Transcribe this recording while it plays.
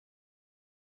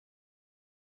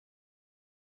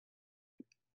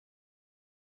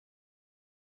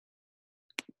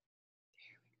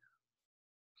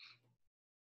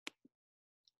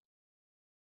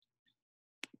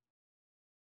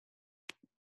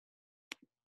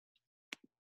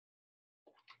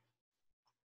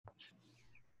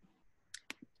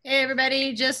Hey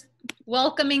everybody, just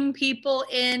welcoming people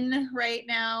in right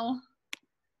now.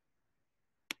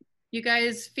 You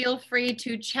guys feel free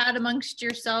to chat amongst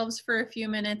yourselves for a few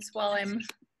minutes while I'm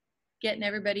getting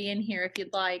everybody in here if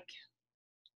you'd like.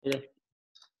 Yeah.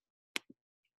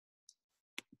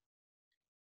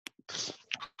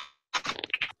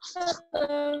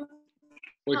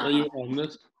 Wait, are you on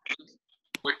this?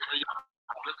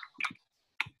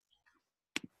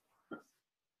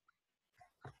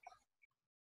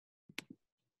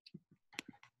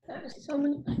 There's so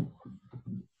many.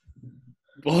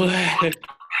 What? Hey,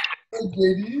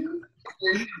 JD.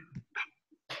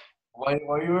 Why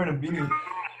are you wearing a beanie?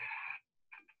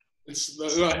 It's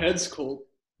my head's cold.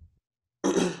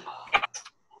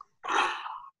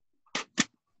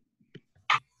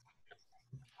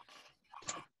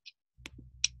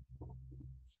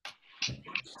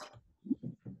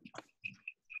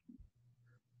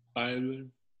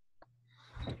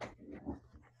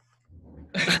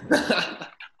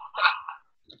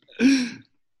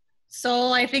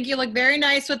 Soul, I think you look very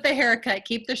nice with the haircut.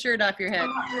 Keep the shirt off your head.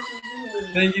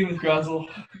 Thank you, Ms. Grazel.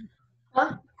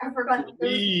 Huh? I forgot.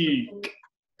 Eek.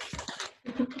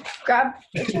 Grab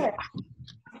the chair.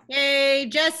 Yay,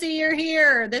 Jesse, you're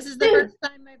here. This is the first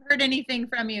time I've heard anything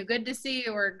from you. Good to see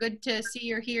you, or good to see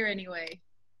you're here anyway.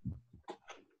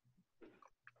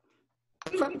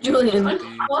 Julian, I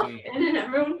walked in and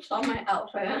everyone saw my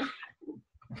outfit.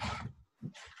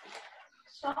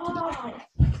 Stop.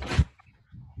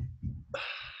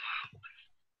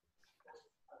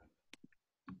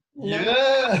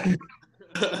 Yeah.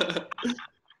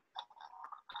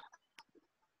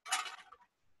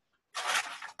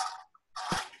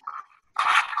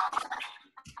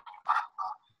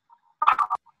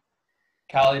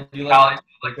 Callie, do you like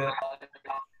that?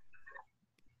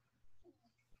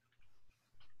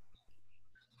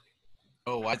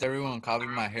 Oh, why is everyone copying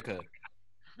my haircut?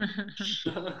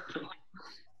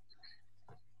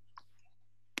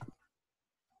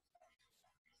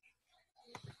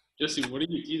 Jesse, what are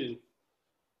you eating?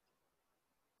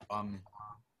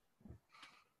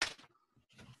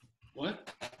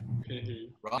 What? Can't hear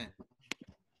you. Ramen.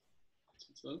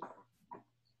 What's up?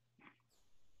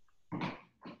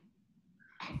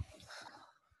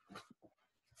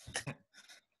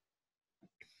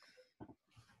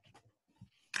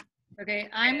 Okay,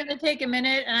 I'm gonna take a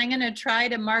minute and I'm gonna try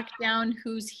to mark down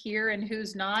who's here and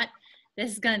who's not.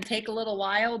 This is gonna take a little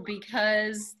while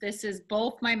because this is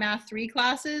both my Math 3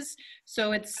 classes.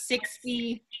 So it's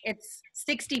 60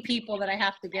 people that I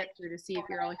have to get through to see if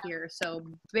you're all here. So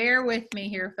bear with me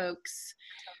here, folks.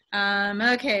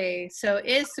 Okay, so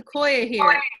is Sequoia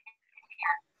here?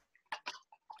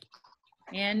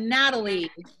 And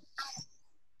Natalie?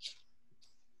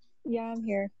 Yeah, I'm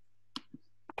here.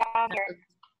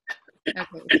 Okay,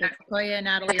 so Sequoia,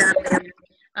 Natalie.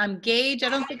 Gage, I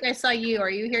don't think I saw you. Are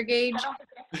you here, Gage?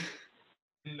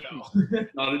 No,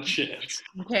 not a chance.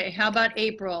 Okay, how about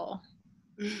April?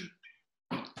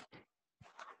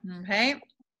 Okay,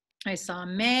 I saw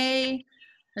May.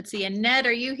 Let's see, Annette,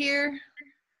 are you here?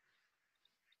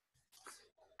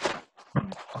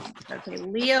 Okay,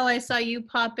 Leo, I saw you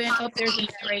pop in. Oh, there's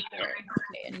Annette right there.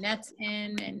 Okay, Annette's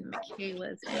in and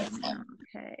Michaela's in.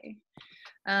 Okay.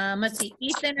 Let's see,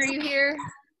 Ethan, are you here?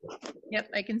 Yep,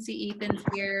 I can see Ethan's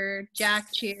here.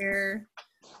 Jack's here.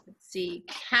 Let's see,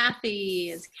 Kathy,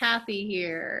 is Kathy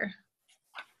here?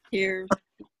 Here.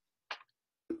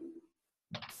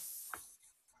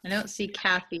 I don't see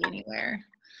Kathy anywhere.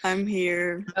 I'm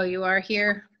here. Oh, you are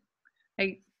here?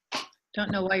 I don't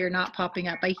know why you're not popping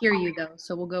up. I hear you though,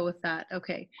 so we'll go with that.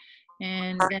 Okay.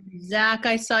 And then Zach,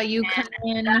 I saw you come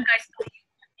in.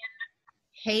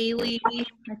 Haley,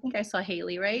 I think I saw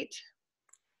Haley, right?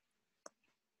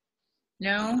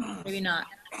 No, maybe not.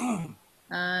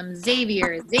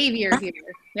 Xavier here.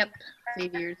 Yep,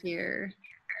 Xavier's here.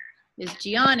 Is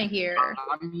Gianna here?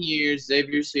 I'm here.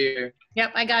 Xavier's here.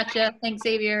 Yep, I gotcha. Thanks,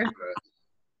 Xavier.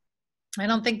 I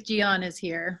don't think Gianna's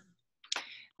here.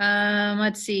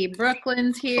 Let's see.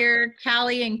 Brooklyn's here.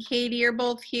 Callie and Katie are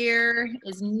both here.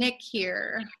 Is Nick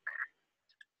here?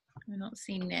 I don't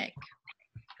see Nick.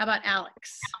 How about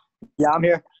Alex? Yeah, I'm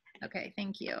here. Okay,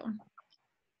 thank you.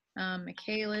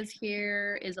 Michaela's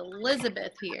here. Is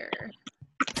Elizabeth here?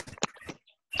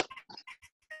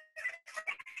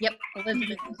 Yep,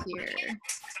 Elizabeth is here.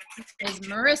 Is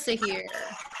Marissa here?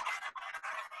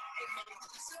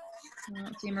 I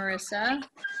don't see Marissa.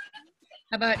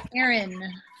 How about Erin?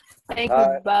 Say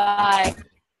goodbye.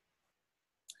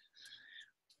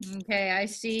 Okay, I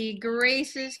see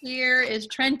Grace is here. Is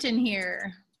Trenton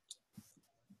here?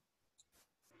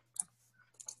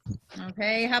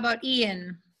 Okay, how about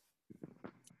Ian?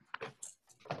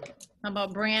 How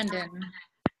about Brandon?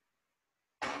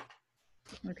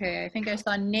 Okay, I think I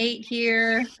saw Nate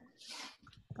here.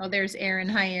 Oh, there's Aaron.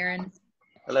 Hi, Aaron.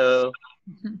 Hello.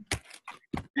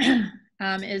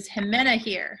 Is Jimena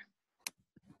here?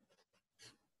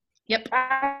 Yep.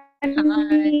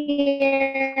 I'm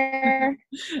here.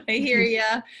 I hear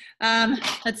ya.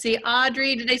 Let's see,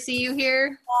 Audrey, did I see you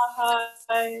here?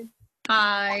 Hi.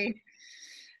 Hi.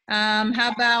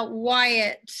 How about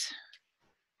Wyatt?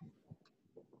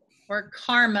 Or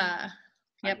Karma?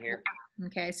 Yep. I'm here.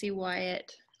 Okay, I see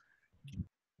Wyatt.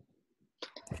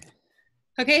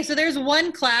 Okay, so there's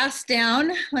one class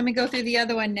down. Let me go through the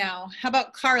other one now. How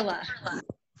about Carla? How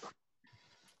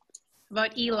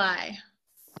about Eli?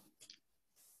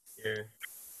 Here.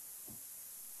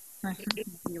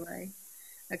 Eli.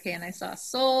 Okay, and I saw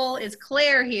Soul. Is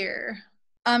Claire here?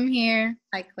 I'm here.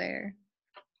 Hi, Claire.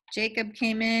 Jacob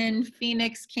came in.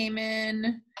 Phoenix came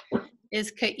in.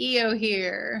 Is Kaio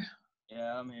here?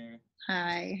 Yeah, I'm here.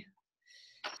 Hi.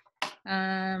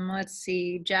 Let's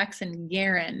see. Jackson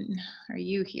Guerin, are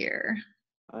you here?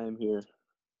 I am here.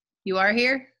 You are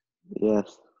here?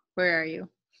 Yes. Where are you?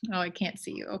 Oh, I can't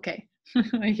see you. Okay.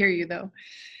 I hear you though.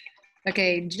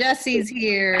 Okay, Jesse's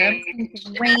here.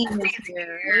 Wayne is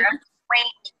here.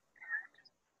 Right?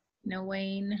 No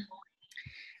Wayne.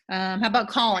 How about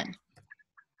Colin?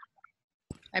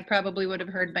 I probably would have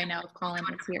heard by now if Colin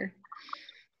was here.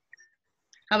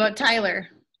 How about Tyler?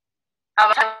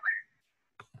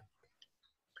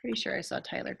 Pretty sure I saw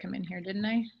Tyler come in here, didn't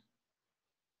I?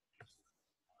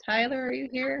 Tyler, are you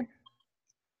here?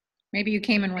 Maybe you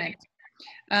came and went.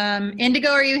 Indigo,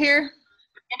 are you here?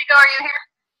 Indigo, are you here?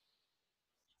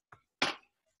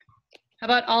 How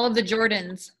about all of the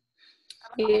Jordans?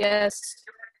 Yes.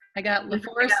 I got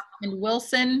LaForce and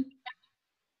Wilson.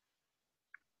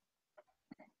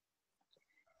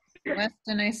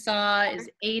 Weston I saw. Is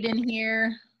Aiden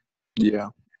here? Yeah.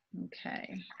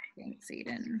 Okay, thanks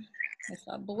Aiden. I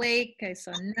saw Blake, I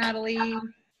saw Natalie,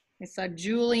 I saw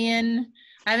Julian.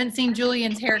 I haven't seen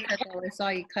Julian's haircut though. I saw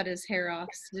you cut his hair off.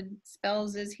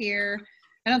 Spells is here.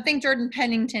 I don't think Jordan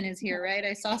Pennington is here, right?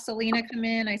 I saw Selena come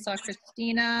in. I saw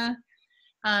Christina.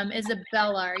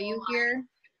 Isabella, are you here?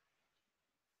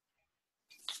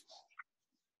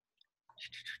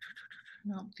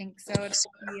 I don't think so.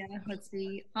 Yeah, let's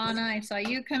see. Anna, I saw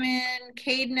you come in.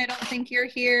 Caden, I don't think you're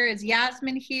here. Is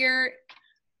Yasmin here?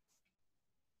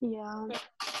 Yeah.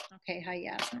 Okay, hi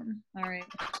Yasmin. All right.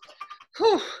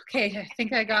 Whew. Okay, I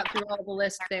think I got through all the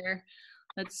list there.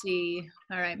 Let's see.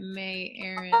 All right, May,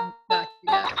 Aaron,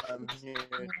 I'm here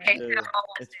too.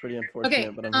 It's pretty unfortunate, okay,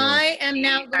 but I'm here. I am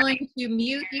now going to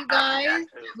mute you guys.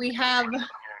 We have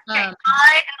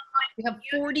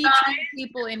 42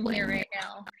 people in here right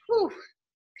now. Whew.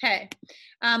 Okay.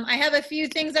 I have a few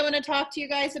things I want to talk to you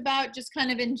guys about, just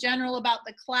kind of in general about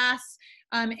the class,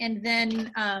 and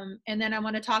then I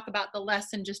want to talk about the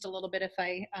lesson just a little bit if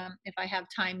I have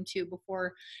time to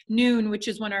before noon, which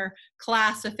is when our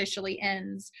class officially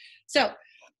ends. So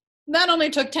that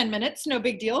only took 10 minutes, no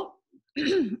big deal.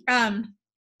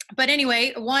 But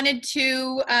anyway, wanted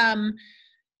to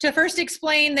first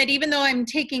explain that even though I'm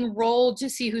taking roll to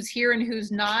see who's here and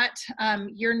who's not,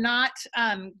 you're not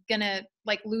gonna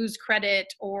like lose credit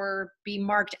or be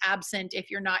marked absent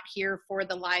if you're not here for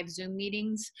the live Zoom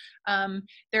meetings.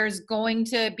 There's going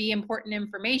to be important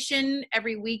information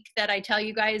every week that I tell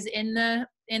you guys in the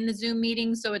Zoom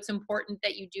meeting, so it's important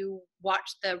that you do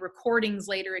watch the recordings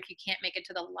later if you can't make it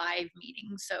to the live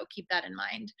meeting, so keep that in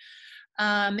mind.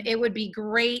 It would be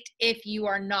great if you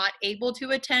are not able to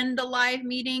attend the live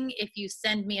meeting if you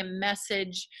send me a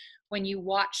message when you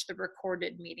watch the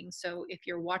recorded meeting. So if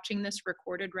you're watching this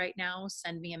recorded right now,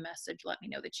 send me a message. Let me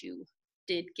know that you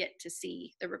did get to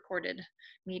see the recorded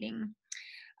meeting.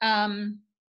 The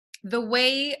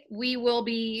way we will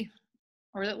be,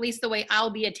 or at least the way I'll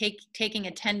be taking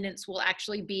attendance will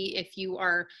actually be if you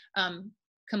are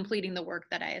completing the work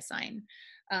that I assign.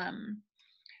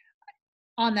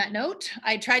 On that note,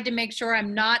 I tried to make sure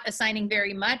I'm not assigning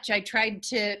very much. I tried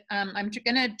to, I'm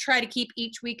gonna try to keep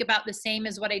each week about the same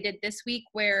as what I did this week,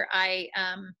 where I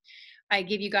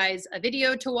give you guys a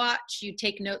video to watch. You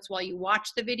take notes while you watch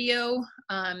the video,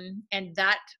 and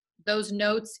those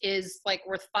notes is like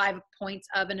worth 5 points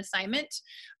of an assignment.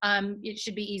 It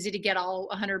should be easy to get all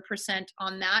 100%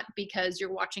 on that because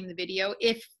you're watching the video.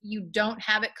 If you don't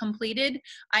have it completed,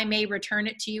 I may return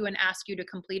it to you and ask you to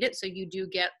complete it so you do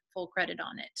get full credit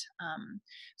on it.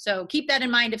 So keep that in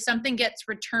mind. If something gets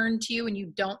returned to you and you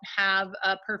don't have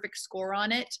a perfect score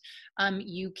on it,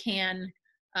 you can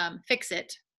fix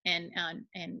it and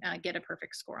get a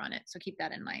perfect score on it. So keep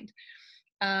that in mind.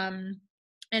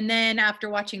 And then after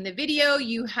watching the video,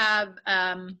 you have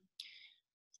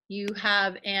you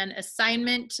have an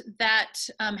assignment that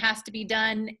has to be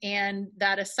done, and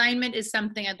that assignment is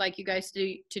something I'd like you guys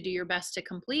to do your best to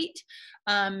complete.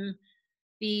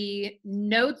 The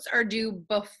notes are due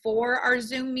before our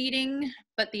Zoom meeting,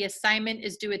 but the assignment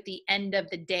is due at the end of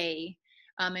the day.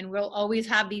 And we'll always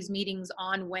have these meetings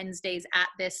on Wednesdays at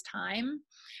this time.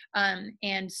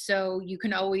 And so you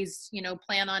can always,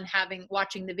 plan on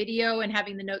watching the video and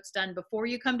having the notes done before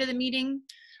you come to the meeting.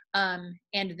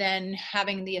 And then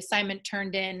having the assignment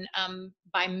turned in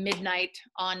by midnight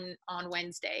on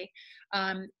Wednesday.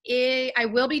 I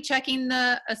will be checking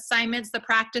the assignments, the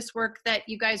practice work that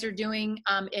you guys are doing,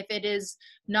 if it is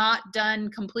not done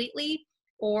completely,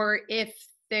 or if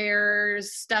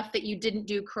there's stuff that you didn't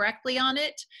do correctly on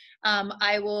it.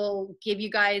 I will give you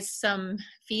guys some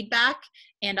feedback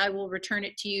and I will return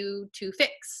it to you to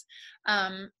fix.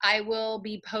 I will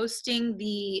be posting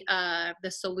the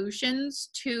solutions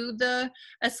to the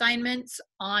assignments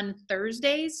on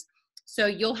Thursdays. So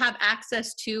you'll have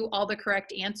access to all the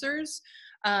correct answers.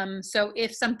 So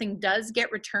if something does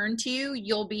get returned to you,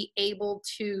 you'll be able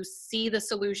to see the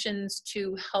solutions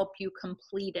to help you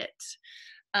complete it.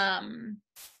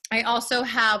 I also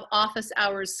have office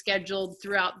hours scheduled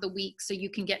throughout the week so you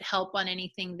can get help on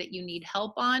anything that you need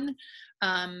help on.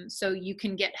 So you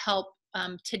can get help.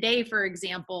 Today, for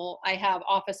example, I have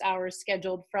office hours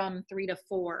scheduled from 3 to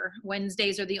 4.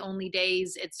 Wednesdays are the only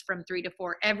days it's from 3 to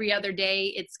 4. Every other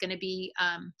day it's going to be,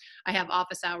 I have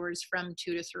office hours from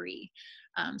 2 to 3.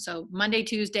 So Monday,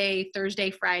 Tuesday,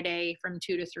 Thursday, Friday from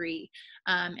 2 to 3.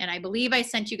 And I believe I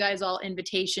sent you guys all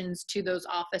invitations to those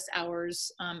office hours,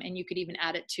 and you could even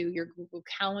add it to your Google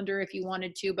Calendar if you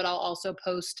wanted to, but I'll also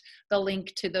post the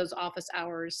link to those office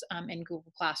hours in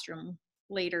Google Classroom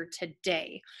later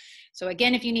today. So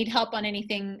again, if you need help on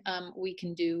anything, we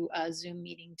can do a Zoom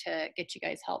meeting to get you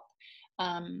guys help.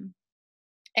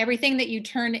 Everything that you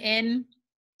turn in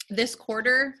this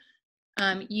quarter,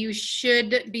 you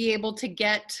should be able to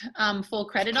get full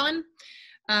credit on.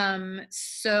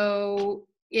 So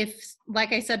if,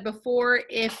 like I said before,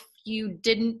 if you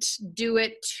didn't do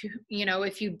it,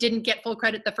 if you didn't get full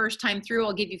credit the first time through,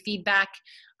 I'll give you feedback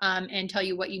and tell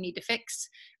you what you need to fix.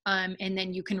 And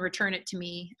then you can return it to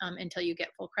me until you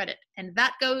get full credit. And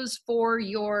that goes for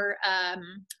your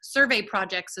survey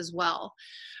projects as well.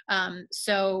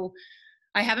 So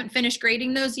I haven't finished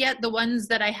grading those yet. The ones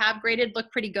that I have graded look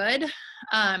pretty good.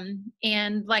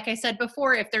 And like I said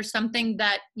before, if there's something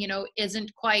that,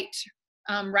 isn't quite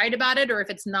right about it, or if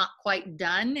it's not quite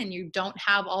done and you don't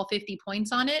have all 50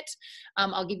 points on it,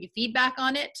 I'll give you feedback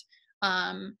on it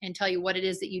and tell you what it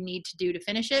is that you need to do to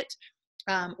finish it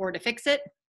or to fix it,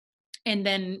 and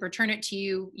then return it to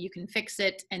you. You can fix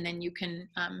it and then you can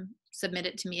submit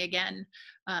it to me again.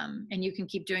 And you can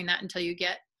keep doing that until you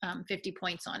get 50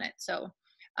 points on it. So,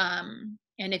 and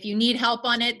if you need help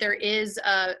on it, there is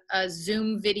a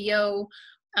Zoom video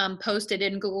posted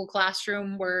in Google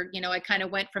Classroom where, I kind of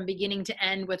went from beginning to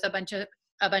end with a bunch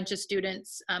of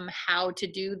students how to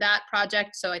do that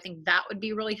project. So I think that would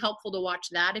be really helpful to watch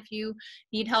that if you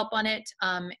need help on it.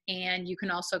 And you can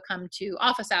also come to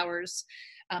office hours.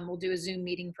 We'll do a Zoom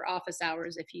meeting for office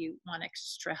hours if you want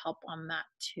extra help on that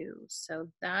too. So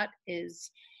that is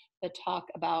the talk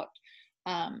about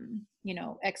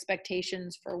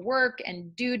expectations for work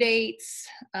and due dates.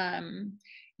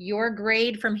 Your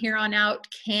grade from here on out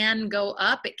can go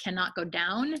up, it cannot go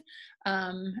down.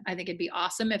 I think it'd be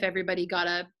awesome if everybody got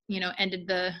ended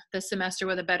the semester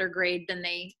with a better grade than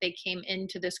they came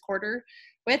into this quarter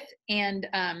with. And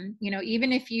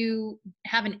even if you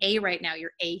have an A right now,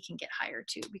 your A can get higher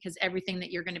too, because everything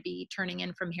that you're going to be turning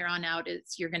in from here on out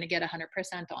is you're going to get 100%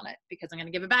 on it, because I'm going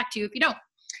to give it back to you if you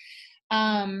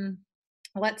don't.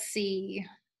 Let's see.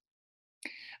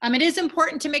 It is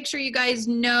important to make sure you guys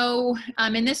know,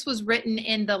 and this was written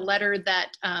in the letter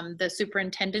that the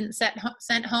superintendent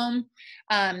sent home,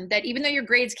 that even though your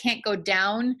grades can't go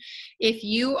down, if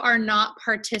you are not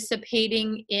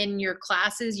participating in your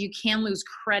classes, you can lose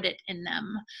credit in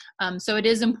them. So it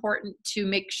is important to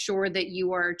make sure that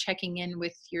you are checking in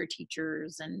with your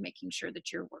teachers and making sure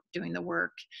that you're doing the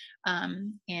work.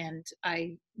 And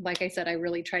like I said, I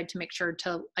really tried to make sure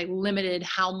I limited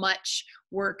how much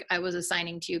work I was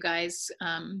assigning to you guys,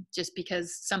 just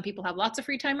because some people have lots of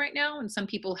free time right now and some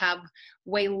people have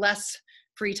way less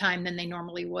free time than they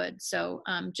normally would. So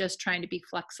just trying to be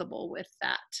flexible with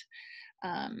that.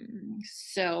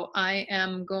 So I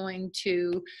am going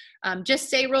to just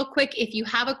say real quick, if you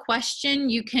have a question,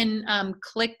 you can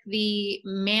click the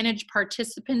Manage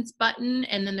Participants button,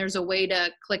 and then there's a way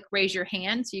to click Raise Your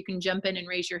Hand, so you can jump in and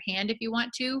raise your hand if you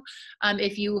want to.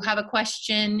 If you have a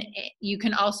question, you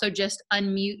can also just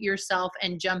unmute yourself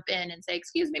and jump in and say,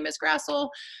 excuse me, Ms. Grassel.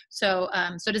 So,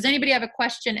 so does anybody have a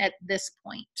question at this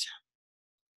point?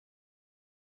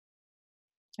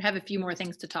 I have a few more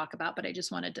things to talk about, but I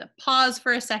just wanted to pause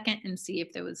for a second and see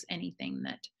if there was anything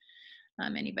that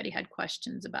anybody had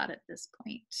questions about at this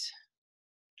point.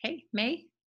 Okay, May,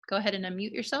 go ahead and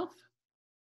unmute yourself.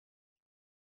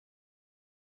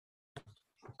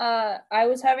 I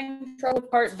was having trouble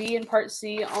with part B and part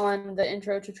C on the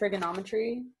intro to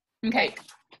trigonometry. Okay.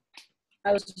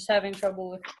 I was just having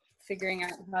trouble with figuring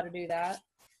out how to do that.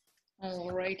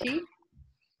 Alrighty.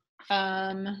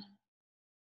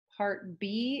 Part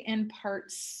B and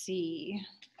part C.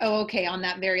 Oh, okay, on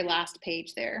that very last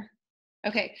page there.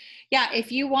 Okay, yeah,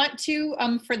 if you want to,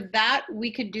 for that,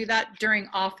 we could do that during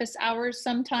office hours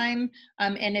sometime.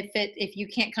 And if you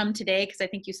can't come today, because I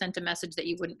think you sent a message that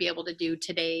you wouldn't be able to do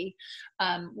today,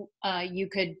 you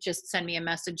could just send me a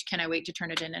message, can I wait to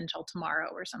turn it in until tomorrow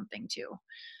or something too.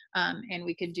 And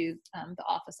we could do the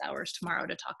office hours tomorrow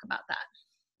to talk about that,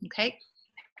 okay?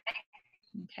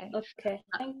 Okay. Okay,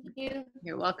 thank you.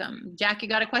 You're welcome. Jack, you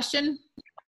got a question?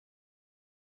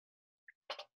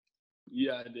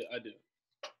 Yeah, I do.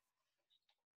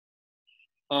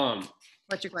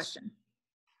 What's your question?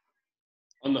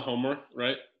 On the homework,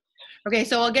 right? Okay,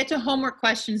 so I'll get to homework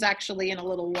questions actually in a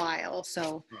little while.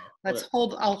 So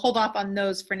I'll hold off on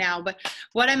those for now. But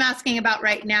what I'm asking about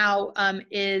right now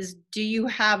is, do you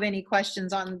have any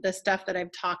questions on the stuff that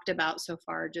I've talked about so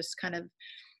far? Just kind of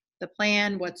the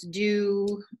plan, what's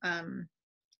due,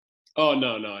 Oh,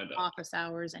 no, I don't. office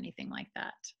hours, anything like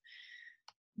that.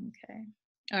 Okay.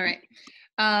 All right.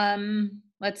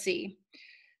 Let's see.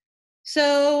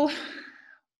 So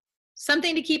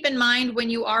something to keep in mind when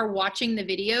you are watching the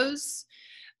videos,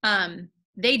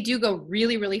 they do go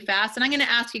really, really fast. And I'm going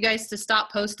to ask you guys to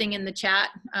stop posting in the chat.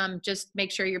 Just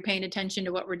make sure you're paying attention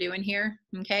to what we're doing here.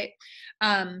 Okay.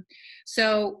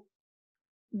 So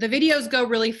the videos go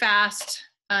really fast.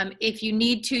 If you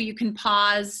need to, you can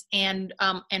pause and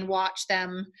watch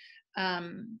them.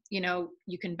 You know,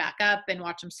 you can back up and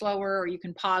watch them slower, or you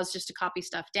can pause just to copy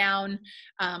stuff down.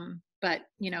 But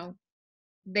you know,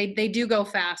 they do go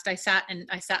fast. I sat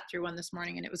through one this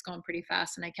morning and it was going pretty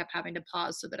fast, and I kept having to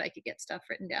pause so that I could get stuff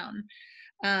written down.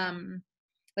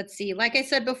 Let's see, like I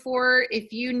said before,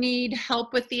 if you need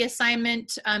help with the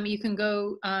assignment, you can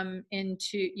go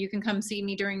you can come see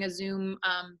me during a Zoom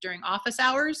during office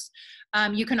hours.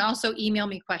 You can also email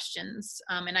me questions,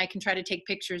 and I can try to take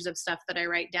pictures of stuff that I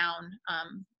write down.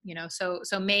 You know, so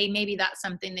maybe that's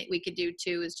something that we could do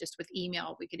too, is just with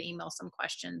email. We could email some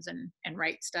questions and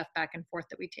write stuff back and forth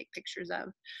that we take pictures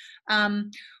of.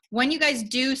 When you guys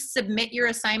do submit your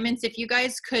assignments, if you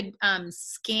guys could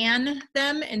scan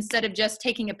them instead of just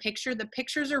taking a picture. The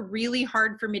pictures are really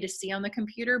hard for me to see on the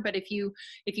computer, but if you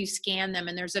scan them,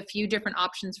 and there's a few different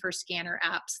options for scanner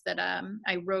apps that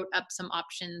I wrote up some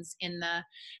options in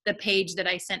the page that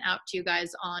I sent out to you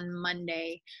guys on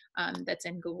Monday, that's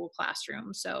in Google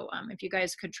Classroom. So if you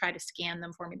guys could try to scan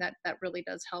them for me, that really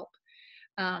does help.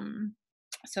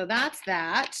 So that's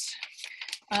that.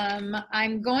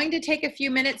 I'm going to take a few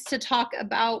minutes to talk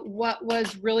about what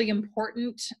was really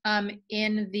important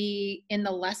in the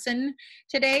lesson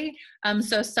today.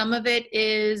 So some of it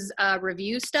is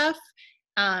review stuff,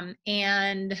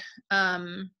 and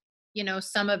you know,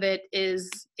 some of it is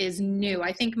new.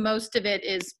 I think most of it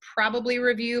is probably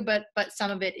review, but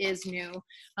some of it is new.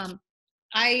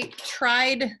 I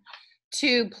tried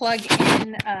to plug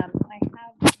in. I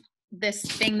have this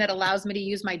thing that allows me to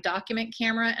use my document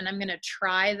camera, and I'm going to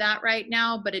try that right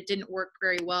now, but it didn't work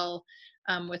very well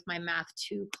with my Math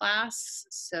 2 class.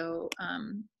 So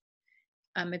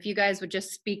if you guys would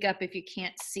just speak up if you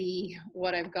can't see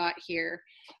what I've got here.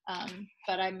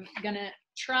 But I'm going to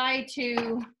try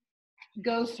to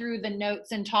go through the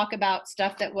notes and talk about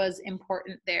stuff that was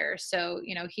important there. So,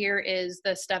 you know, here is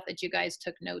the stuff that you guys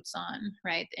took notes on,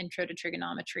 right? The intro to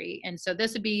trigonometry. And so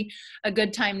this would be a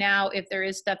good time now if there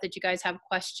is stuff that you guys have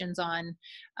questions on.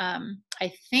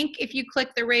 I think if you click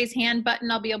the raise hand button,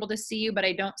 I'll be able to see you, but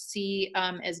I don't see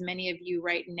as many of you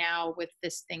right now with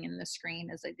this thing in the screen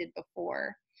as I did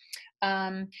before.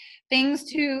 Things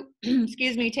to,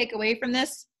 excuse me, take away from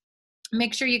this.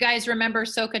 Make sure you guys remember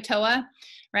SOHCAHTOA,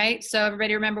 right? So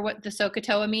everybody remember what the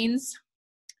SOHCAHTOA means?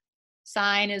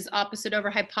 Sine is opposite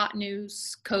over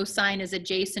hypotenuse, cosine is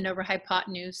adjacent over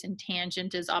hypotenuse, and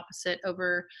tangent is opposite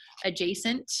over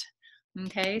adjacent.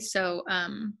 Okay, so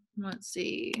let's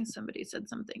see. Somebody said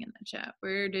something in the chat.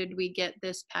 Where did we get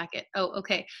this packet? Oh,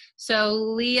 okay. So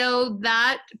Leo,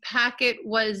 that packet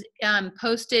was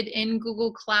posted in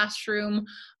Google Classroom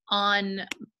on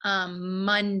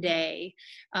Monday.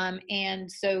 And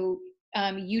so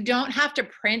you don't have to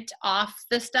print off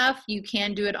the stuff. You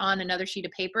can do it on another sheet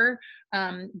of paper,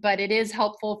 but it is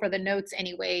helpful for the notes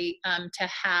anyway to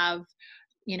have,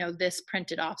 you know, this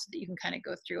printed off so that you can kind of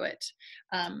go through it.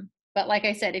 But like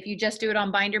I said, if you just do it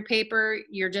on binder paper,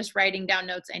 you're just writing down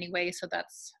notes anyway, so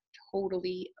that's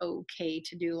totally okay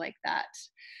to do like that.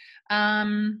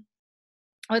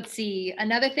 Let's see,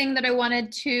 another thing that I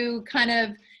wanted to kind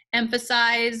of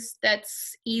emphasize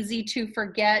that's easy to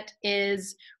forget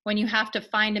is when you have to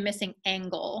find a missing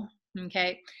angle,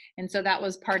 okay? And so that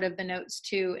was part of the notes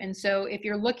too. And so if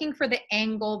you're looking for the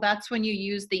angle, that's when you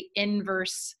use the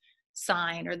inverse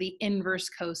sign or the inverse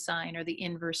cosine or the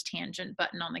inverse tangent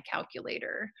button on the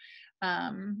calculator.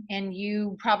 And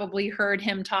you probably heard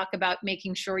him talk about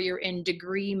making sure you're in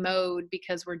degree mode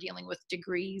because we're dealing with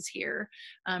degrees here.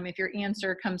 If your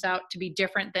answer comes out to be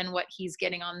different than what he's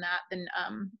getting on that, then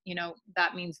you know,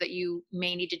 that means that you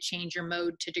may need to change your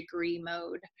mode to degree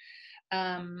mode.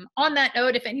 On that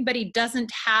note, if anybody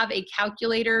doesn't have a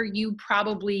calculator, you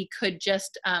probably could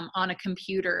just on a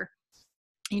computer,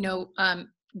 you know,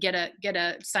 get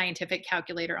a scientific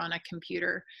calculator on a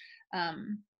computer,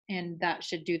 and that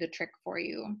should do the trick for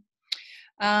you.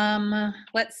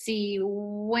 Let's see,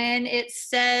 when it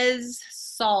says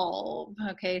solve,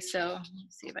 okay, so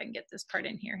let's see if I can get this part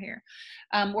in here.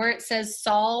 Where it says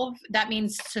solve, that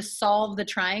means to solve the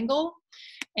triangle.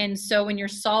 And so when you're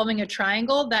solving a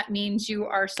triangle, that means you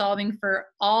are solving for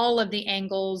all of the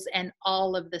angles and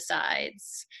all of the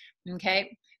sides,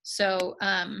 okay? So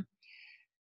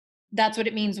that's what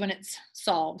it means when it's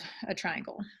solve a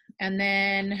triangle. And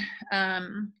then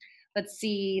let's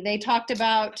see, he talked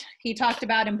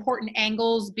about important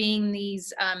angles being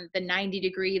these, the 90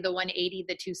 degree, the 180,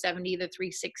 the 270, the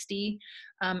 360.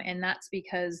 And that's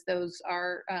because those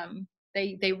are,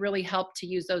 they really help to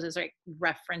use those as like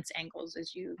reference angles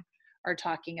as you are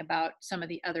talking about some of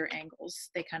the other angles.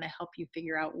 They kind of help you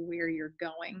figure out where you're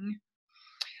going.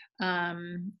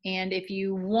 And if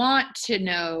you want to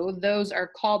know, those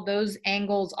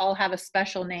angles all have a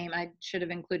special name. I should have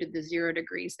included the 0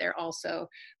 degrees there also,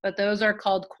 but those are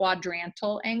called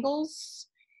quadrantal angles.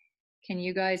 Can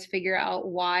you guys figure out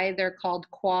why they're called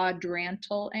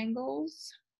quadrantal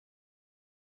angles?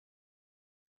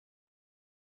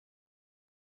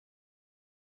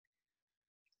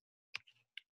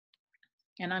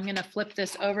 And I'm going to flip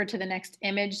this over to the next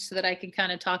image so that I can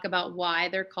kind of talk about why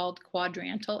they're called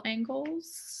quadrantal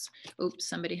angles. Oops,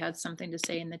 somebody had something to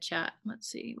say in the chat. Let's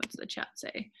see, what's the chat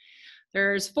say?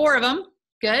 There's 4 of them.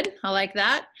 Good, I like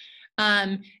that.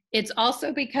 It's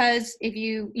also because if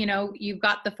you've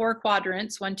got the 4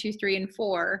 quadrants, 1, 2, 3, and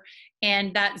 4,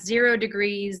 and that 0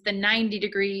 degrees, the 90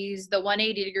 degrees, the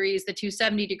 180 degrees, the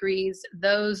 270 degrees,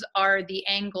 those are the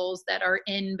angles that are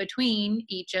in between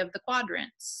each of the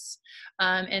quadrants.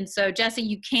 And so Jesse,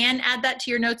 you can add that to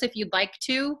your notes if you'd like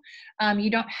to. You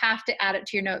don't have to add it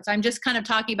to your notes. I'm just kind of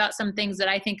talking about some things that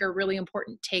I think are really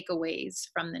important takeaways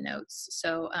from the notes.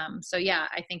 So, so yeah,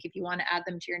 I think if you want to add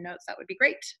them to your notes, that would be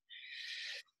great.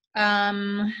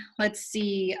 Let's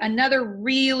see, another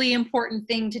really important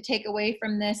thing to take away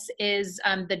from this is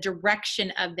the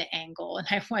direction of the angle.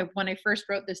 And when I first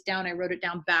wrote this down, I wrote it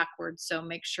down backwards, so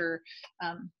make sure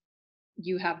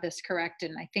you have this correct,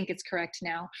 and I think it's correct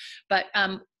now. But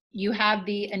you have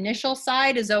the initial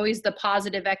side is always the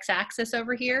positive x-axis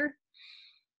over here.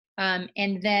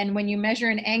 And then when you measure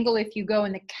an angle, if you go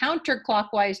in the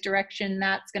counterclockwise direction,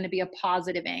 that's going to be a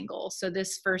positive angle. So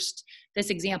this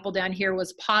example down here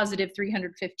was positive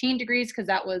 315 degrees because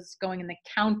that was going in the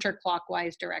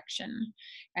counterclockwise direction,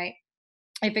 right?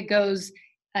 If it goes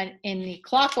in the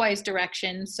clockwise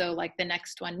direction, so like the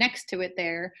next one next to it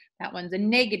there, that one's a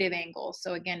negative angle.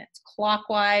 So again, it's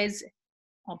clockwise.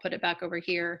 I'll put it back over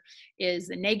here, is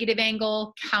the negative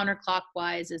angle,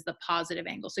 counterclockwise is the positive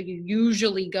angle. So you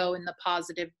usually go in the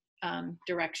positive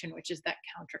direction, which is that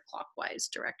counterclockwise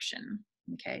direction.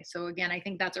 Okay, so again, I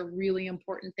think that's a really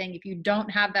important thing. If you don't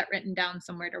have that written down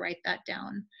somewhere, to write that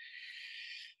down.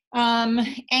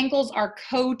 Angles are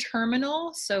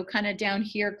coterminal, so kind of down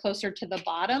here closer to the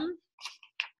bottom.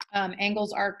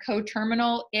 Angles are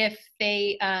coterminal if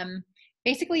they,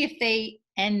 basically if they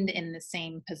end in the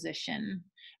same position.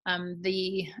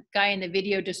 The guy in the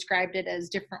video described it as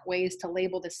different ways to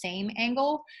label the same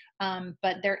angle,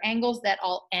 but they're angles that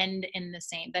all end in the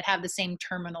same, that have the same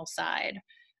terminal side.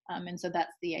 And so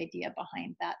that's the idea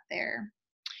behind that there.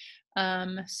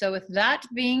 So with that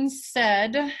being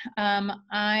said,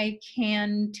 I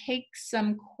can take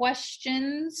some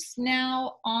questions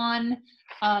now on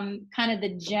kind of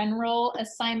the general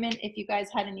assignment, if you guys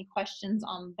had any questions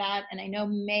on that. And I know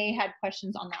May had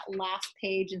questions on that last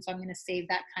page, and so I'm going to save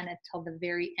that kind of till the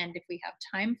very end if we have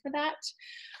time for that.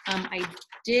 I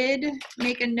did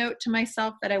make a note to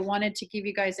myself that I wanted to give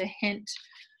you guys a hint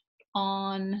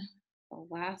on the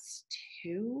last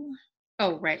two.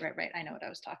 Oh, right. I know what I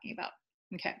was talking about.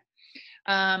 Okay.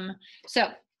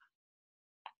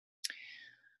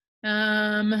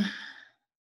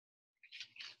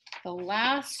 The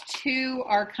last two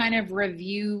are kind of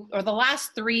review, or the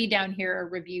last three down here are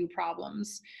review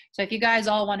problems. So if you guys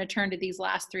all want to turn to these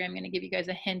last three, I'm going to give you guys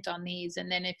a hint on these.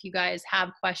 And then if you guys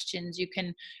have questions, you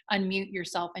can unmute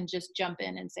yourself and just jump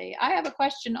in and say, I have a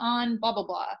question on blah, blah,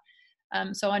 blah.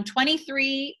 So on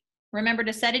 23, remember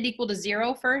to set it equal to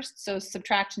 0 first. So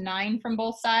subtract 9 from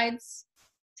both sides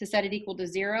to set it equal to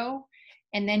 0.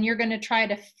 And then you're going to try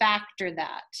to factor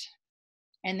that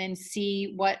and then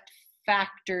see what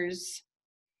factors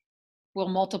will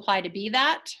multiply to be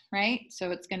that, right?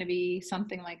 So it's going to be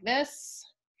something like this.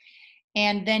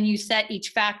 And then you set each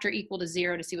factor equal to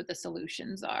 0 to see what the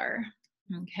solutions are.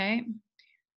 Okay.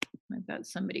 I've got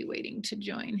somebody waiting to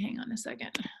join. Hang on a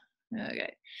second.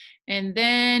 Okay. And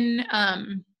then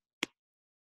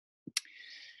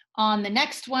on the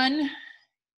next one,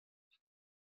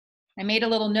 I made a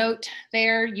little note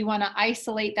there. You want to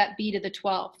isolate that b to the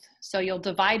 12th. So you'll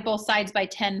divide both sides by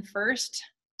 10 first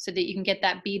so that you can get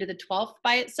that b to the 12th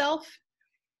by itself.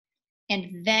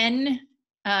 And then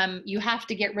you have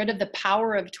to get rid of the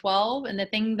power of 12. And the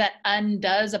thing that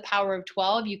undoes a power of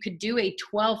 12, you could do a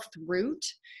 12th root,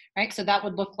 right? So that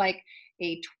would look like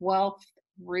a 12th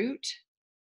root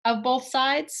of both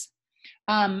sides.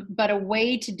 But a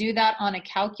way to do that on a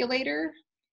calculator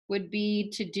would be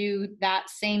to do that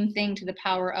same thing to the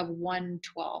power of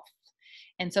 1/12.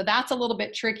 And so that's a little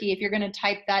bit tricky. If you're going to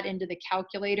type that into the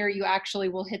calculator, you actually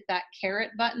will hit that caret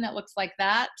button that looks like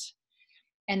that.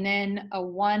 And then a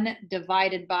 1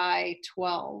 divided by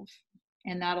 12.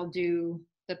 And that'll do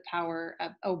the power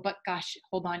of, oh, but gosh,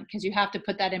 hold on, because you have to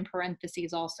put that in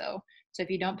parentheses also. So if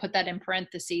you don't put that in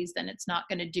parentheses, then it's not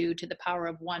going to do to the power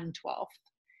of 1/12.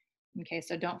 Okay,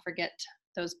 so don't forget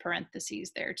those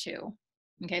parentheses there too.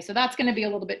 Okay, so that's going to be a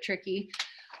little bit tricky.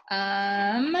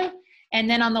 And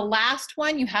then on the last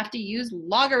one, you have to use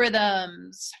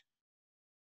logarithms.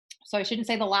 So I shouldn't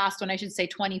say the last one, I should say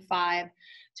 25.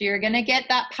 So you're going to get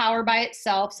that power by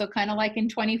itself. So kind of like in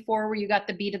 24 where you got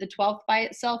the b to the 12th by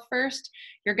itself first,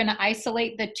 you're going to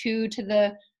isolate the 2 to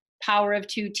the power of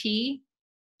 2t.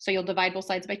 So you'll divide both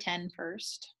sides by 10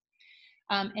 first.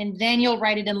 And then you'll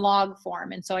write it in log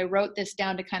form. And so I wrote this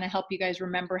down to kind of help you guys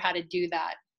remember how to do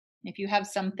that. If you have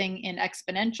something in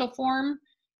exponential form,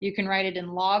 you can write it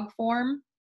in log form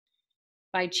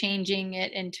by changing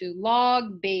it into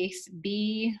log base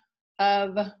b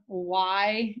of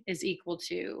y is equal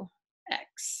to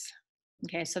x.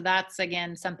 Okay, so that's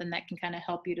again something that can kind of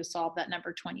help you to solve that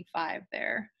number 25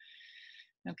 there.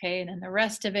 Okay, and then the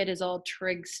rest of it is all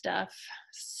trig stuff.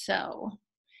 So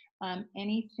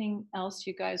anything else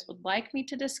you guys would like me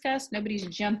to discuss? Nobody's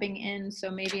jumping in, so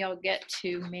maybe I'll get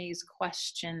to May's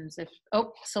questions. If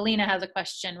oh, Selena has a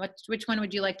question. Which one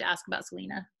would you like to ask about,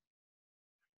 Selena?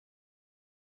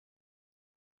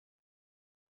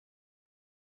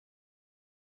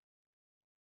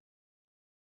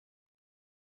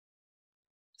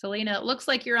 Selena, it looks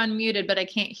like you're unmuted, but I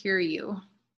can't hear you.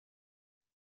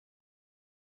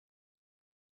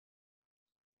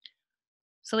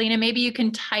 Selena, maybe you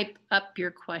can type up your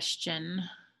question.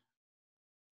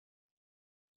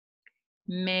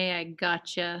 May, I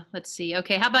gotcha. Let's see.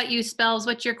 Okay, how about you, Spells?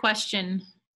 What's your question?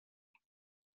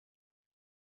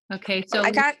 Okay, so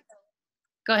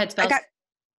go ahead, Spells.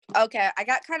 I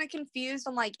got kind of confused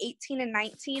on like 18 and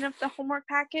 19 of the homework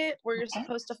packet where you're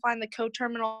supposed to find the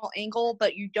coterminal angle,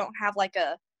 but you don't have like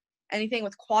anything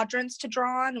with quadrants to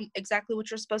draw on exactly what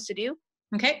you're supposed to do.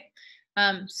 Okay.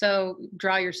 So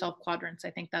draw yourself quadrants.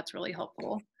 I think that's really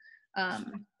helpful.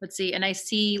 Let's see. And I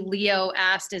see Leo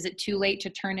asked, is it too late to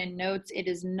turn in notes? It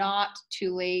is not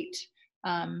too late.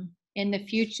 In the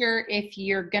future, if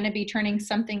you're going to be turning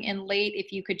something in late,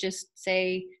 if you could just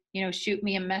say, you know, shoot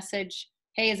me a message.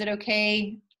 Hey, is it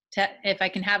okay if I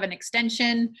can have an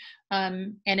extension?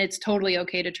 And it's totally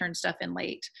okay to turn stuff in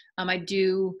late. I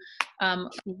do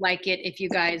like it if you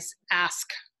guys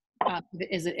ask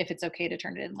if it's okay to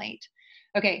turn it in late.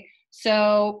 Okay,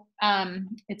 so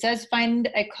it says find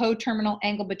a coterminal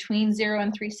angle between 0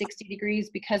 and 360 degrees.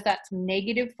 Because that's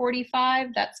negative 45,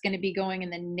 that's going to be going in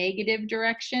the negative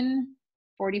direction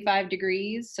 45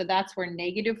 degrees. So that's where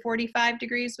negative 45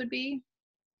 degrees would be.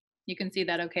 You can see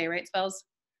that okay, right, Spells?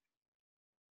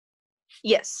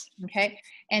 Yes. Okay.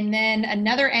 And then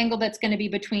another angle that's going to be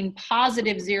between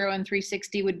positive 0 and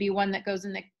 360 would be one that goes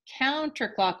in the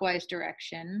counterclockwise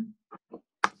direction.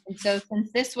 And so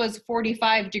since this was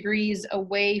 45 degrees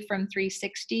away from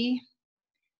 360,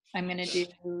 I'm going to do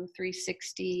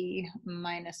 360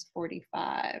 minus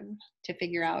 45 to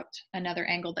figure out another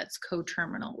angle that's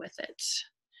coterminal with it.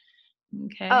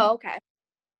 Okay. Oh, okay.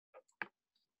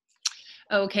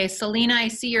 Okay, Selena, I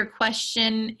see your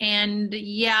question, and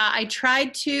yeah, I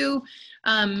tried to,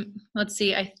 let's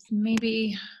see,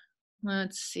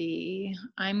 let's see,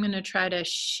 I'm gonna try to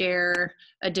share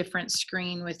a different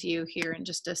screen with you here in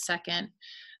just a second,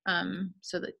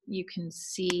 so that you can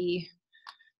see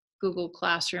Google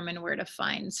Classroom and where to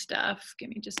find stuff. Give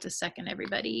me just a second,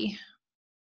 everybody.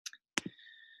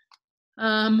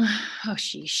 Oh,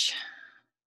 sheesh.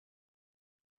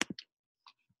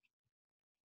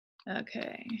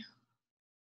 Okay.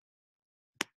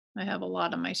 I have a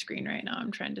lot on my screen right now.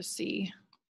 I'm trying to see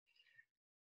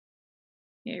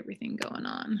everything going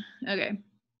on. Okay.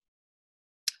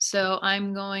 So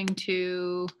I'm going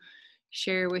to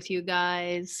share with you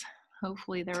guys,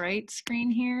 hopefully the right screen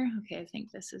here. Okay, I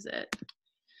think this is it.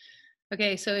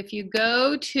 Okay, so if you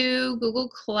go to Google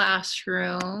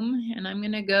Classroom, and I'm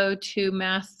gonna go to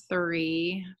Math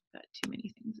 3, I've got too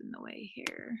many things in the way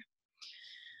here.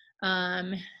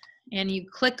 And you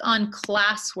click on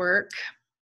classwork,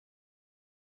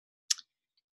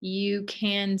 you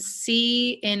can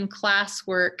see in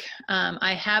classwork,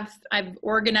 I've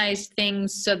organized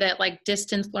things so that like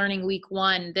distance learning week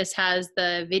 1, this has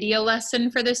the video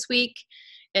lesson for this week.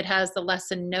 It has the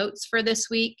lesson notes for this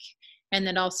week. And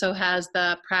it also has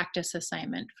the practice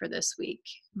assignment for this week.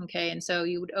 Okay, and so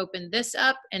you would open this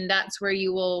up, and that's where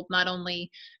you will not only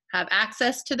have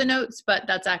access to the notes, but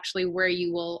that's actually where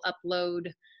you will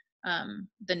upload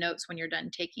the notes when you're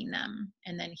done taking them.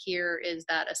 And then here is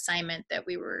that assignment that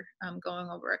we were going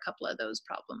over a couple of those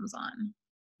problems on.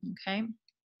 Okay.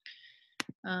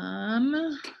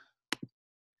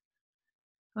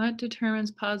 What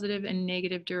determines positive and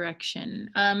negative direction?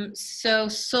 So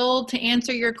Sol, to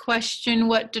answer your question,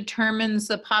 what determines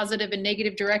the positive and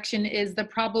negative direction is the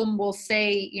problem will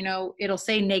say, you know, it'll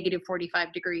say negative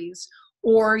 45 degrees,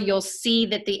 or you'll see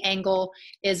that the angle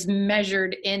is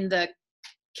measured in the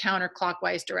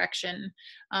counterclockwise direction.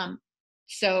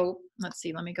 So let's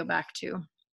see, let me go back to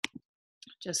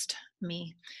just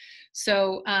me.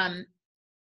 So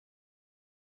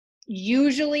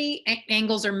usually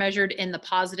angles are measured in the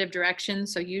positive direction.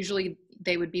 So usually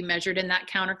they would be measured in that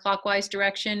counterclockwise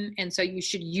direction. And so you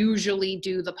should usually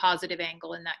do the positive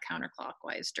angle in that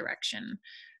counterclockwise direction.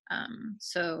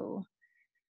 So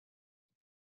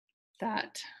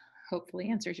that hopefully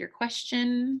answers your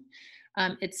question.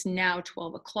 It's now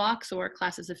 12 o'clock, so our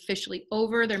class is officially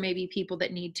over. There may be people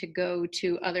that need to go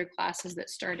to other classes that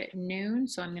start at noon,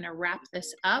 so I'm gonna wrap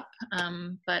this up,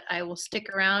 but I will stick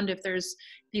around if there's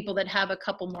people that have a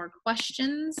couple more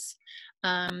questions.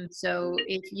 So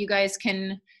if you guys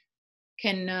can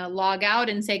log out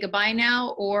and say goodbye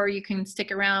now, or you can stick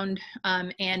around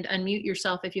and unmute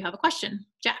yourself if you have a question.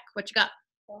 Jack, what you got?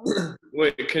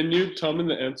 Wait, can you tell me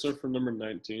the answer for number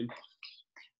 19?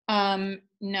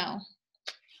 No.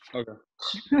 Okay.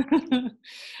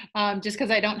 Just because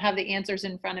I don't have the answers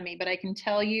in front of me, but I can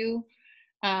tell you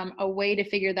a way to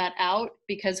figure that out,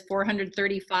 because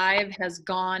 435 has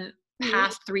gone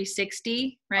past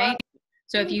 360, right?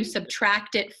 So if you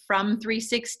subtract it from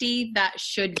 360, that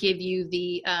should give you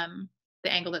the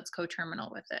angle that's coterminal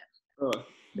with it. Oh,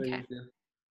 thank Okay. you.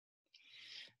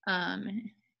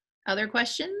 Other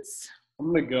questions?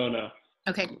 I'm gonna go now.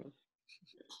 Okay.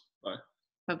 Bye.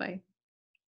 Bye-bye.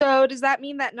 So does that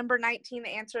mean that number 19, the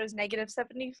answer is negative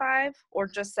 75 or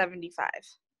just 75?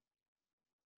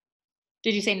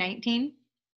 Did you say 19?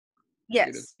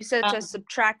 Yes, you said to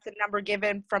subtract the number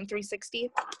given from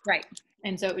 360? Right,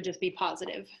 and so it would just be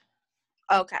positive.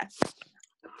 Okay,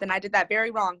 then I did that very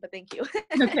wrong, but thank you.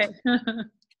 Okay.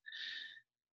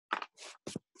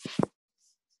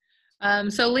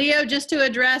 So Leo, just to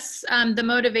address the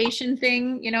motivation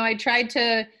thing, you know, I tried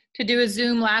to do a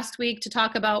Zoom last week to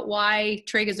talk about why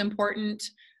trig is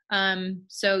important.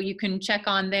 So you can check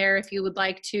on there if you would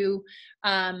like to.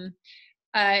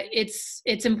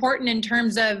 It's important in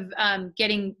terms of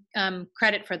getting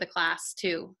credit for the class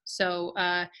too. So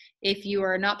if you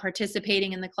are not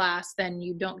participating in the class, then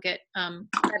you don't get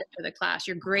credit for the class.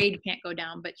 Your grade can't go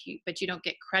down, but you don't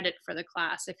get credit for the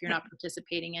class if you're not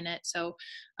participating in it. So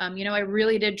you know, I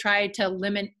really did try to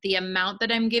limit the amount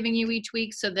that I'm giving you each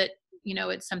week so that you know,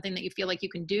 it's something that you feel like you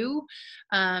can do,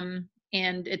 and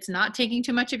it's not taking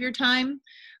too much of your time.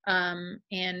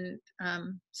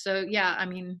 So yeah, I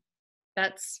mean,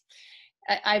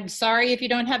 I'm sorry if you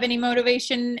don't have any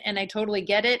motivation, and I totally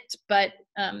get it, but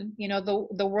you know,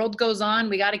 the world goes on.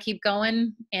 We got to keep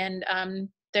going, and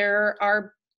there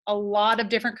are a lot of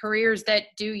different careers that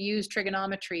do use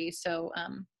trigonometry. So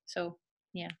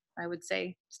yeah, I would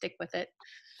say stick with it.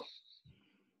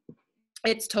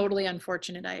 It's totally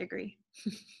unfortunate. I agree.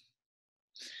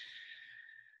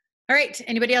 All right.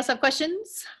 Anybody else have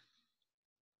questions?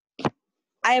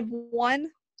 I have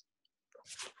one.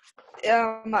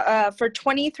 For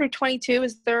 20 through 22,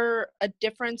 is there a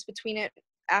difference between it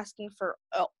asking for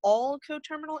all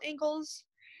coterminal angles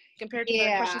compared to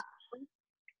the questions?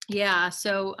 Yeah.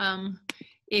 So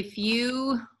if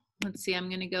you, let's see, I'm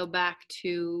going to go back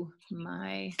to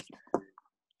my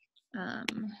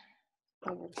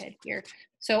overhead here.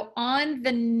 So on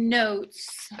the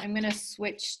notes, I'm going to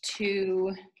switch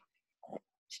to,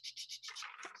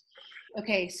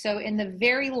 okay, so in the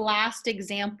very last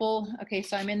example, okay,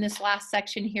 so I'm in this last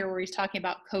section here where he's talking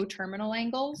about coterminal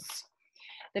angles.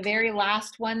 The very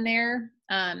last one there,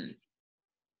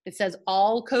 it says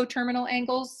all coterminal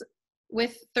angles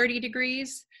with 30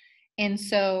 degrees. And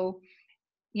so,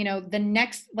 you know, the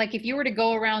next, like if you were to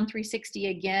go around 360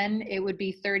 again, it would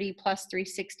be 30 plus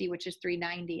 360, which is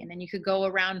 390. And then you could go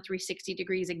around 360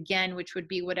 degrees again, which would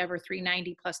be whatever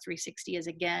 390 plus 360 is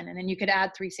again. And then you could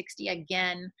add 360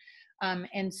 again.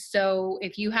 And so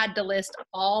if you had to list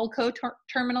all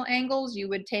coterminal angles, you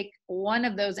would take one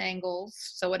of those angles,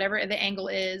 so whatever the angle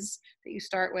is that you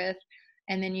start with,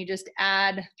 and then you just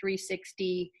add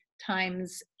 360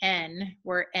 times n,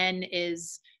 where n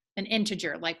is an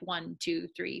integer, like 1, 2,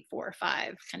 3, 4,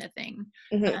 5 kind of thing.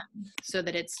 So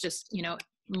that it's just, you know,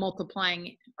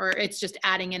 multiplying, or it's just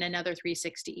adding in another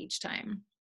 360 each time.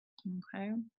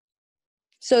 Okay.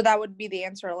 So that would be the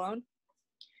answer alone?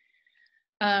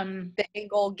 The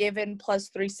angle given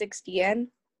plus 360n?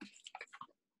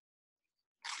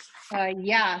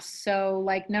 Yeah, so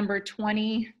like number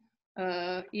 20,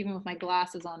 even with my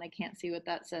glasses on, I can't see what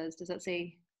that says. Does that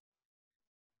say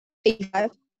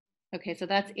 85? Okay, so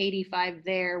that's 85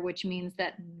 there, which means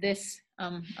that this,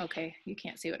 okay, you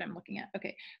can't see what I'm looking at.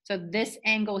 Okay, so this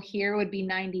angle here would be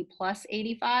 90 plus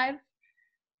 85.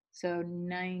 So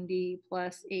 90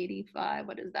 plus 85,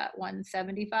 what is that,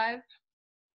 175?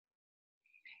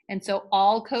 And so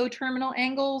all coterminal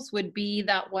angles would be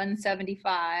that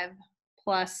 175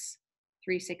 plus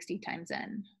 360 times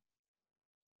n.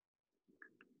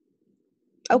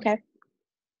 Okay.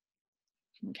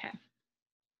 Okay.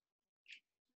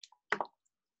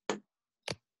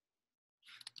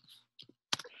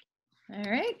 All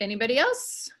right, anybody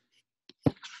else?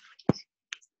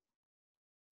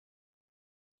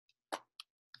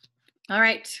 All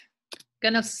right,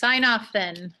 gonna sign off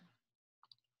then.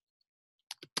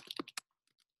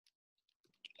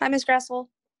 Bye, Ms. Grassel.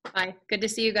 Bye, good to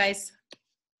see you guys.